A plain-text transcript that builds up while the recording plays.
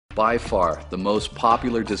By far, the most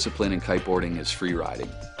popular discipline in kiteboarding is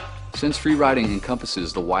freeriding. Since freeriding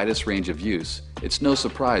encompasses the widest range of use, it's no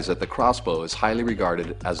surprise that the Crossbow is highly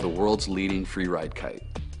regarded as the world's leading freeride kite.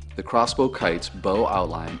 The Crossbow kite's bow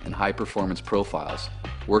outline and high-performance profiles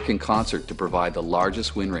work in concert to provide the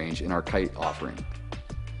largest wind range in our kite offering.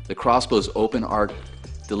 The Crossbow's open arc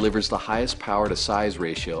delivers the highest power to size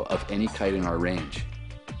ratio of any kite in our range.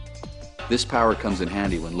 This power comes in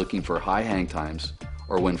handy when looking for high hang times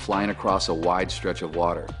or when flying across a wide stretch of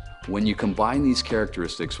water. When you combine these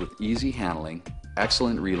characteristics with easy handling,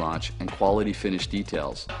 excellent relaunch, and quality finish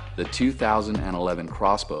details, the 2011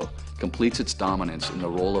 Crossbow completes its dominance in the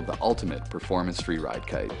role of the ultimate performance freeride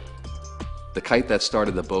kite. The kite that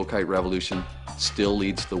started the bow kite revolution still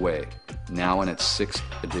leads the way, now in its 6th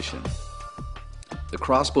edition. The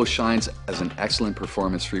Crossbow shines as an excellent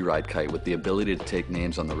performance freeride kite with the ability to take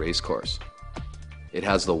names on the race course. It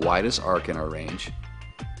has the widest arc in our range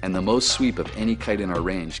and the most sweep of any kite in our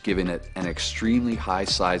range, giving it an extremely high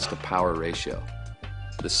size to power ratio.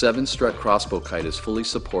 The 7-strut Crossbow kite is fully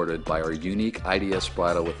supported by our unique IDS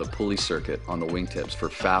bridle with a pulley circuit on the wingtips for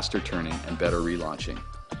faster turning and better relaunching.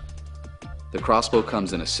 The Crossbow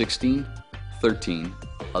comes in a 16, 13,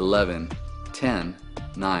 11, 10,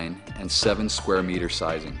 9, and 7 square meter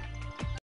sizing.